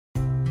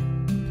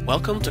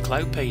Welcome to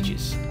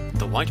CloudPages,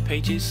 the white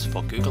pages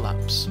for Google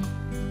Apps.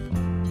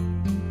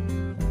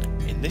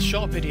 In this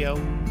short video,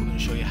 we're going to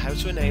show you how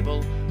to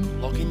enable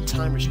login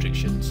time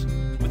restrictions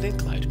within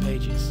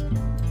CloudPages.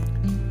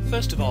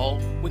 First of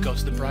all, we go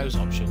to the Browse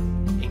option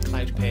in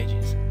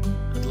CloudPages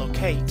and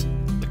locate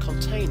the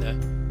container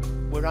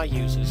where our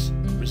users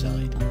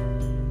reside.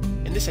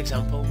 In this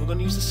example, we're going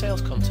to use the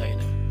sales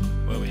container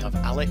where we have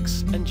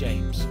Alex and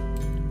James.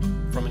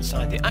 From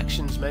inside the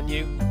Actions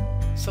menu,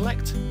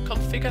 select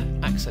Configure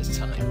Access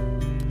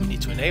Time. We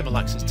need to enable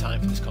access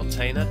time for this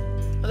container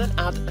and then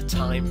add a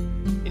time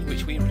in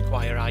which we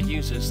require our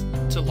users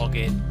to log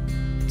in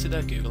to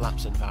their Google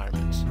Apps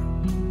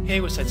environment.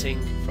 Here we're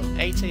setting from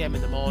 8 AM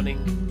in the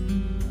morning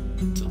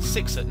till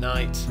 6 at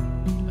night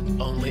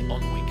and only on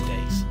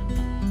weekdays.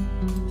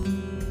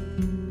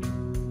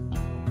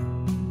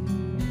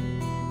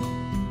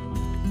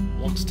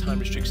 Once time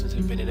restrictions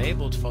have been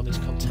enabled for this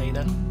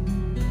container,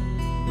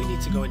 we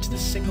need to go into the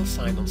single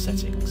sign-on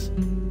settings.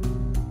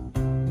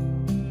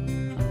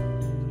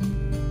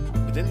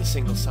 Within the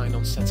single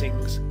sign-on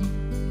settings,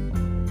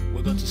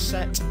 we're going to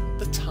set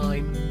the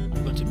time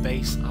we're going to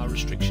base our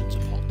restrictions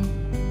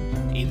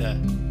upon, either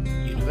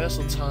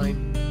universal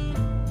time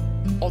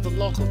or the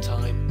local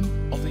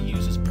time of the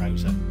user's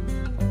browser.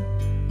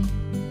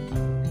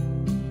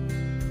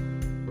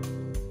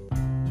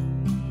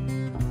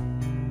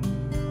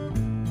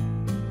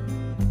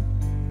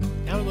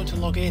 Now we're going to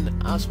log in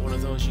as one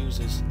of those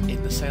users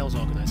in the sales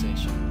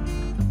organisation.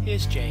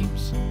 Here's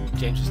James.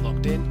 James is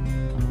logged in,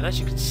 and as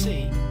you can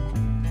see,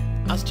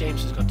 as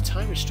James has got a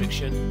time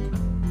restriction,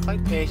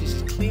 CloudPages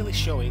is clearly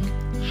showing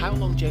how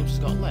long James has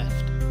got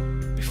left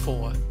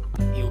before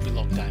he will be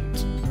logged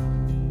out.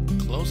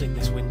 Closing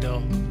this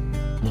window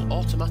will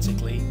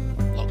automatically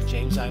log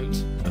James out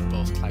of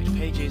both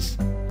CloudPages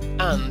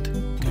and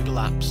Google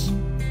Apps.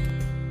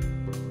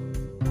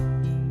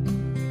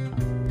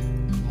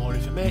 For more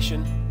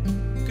information,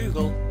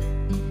 Google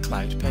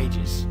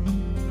CloudPages.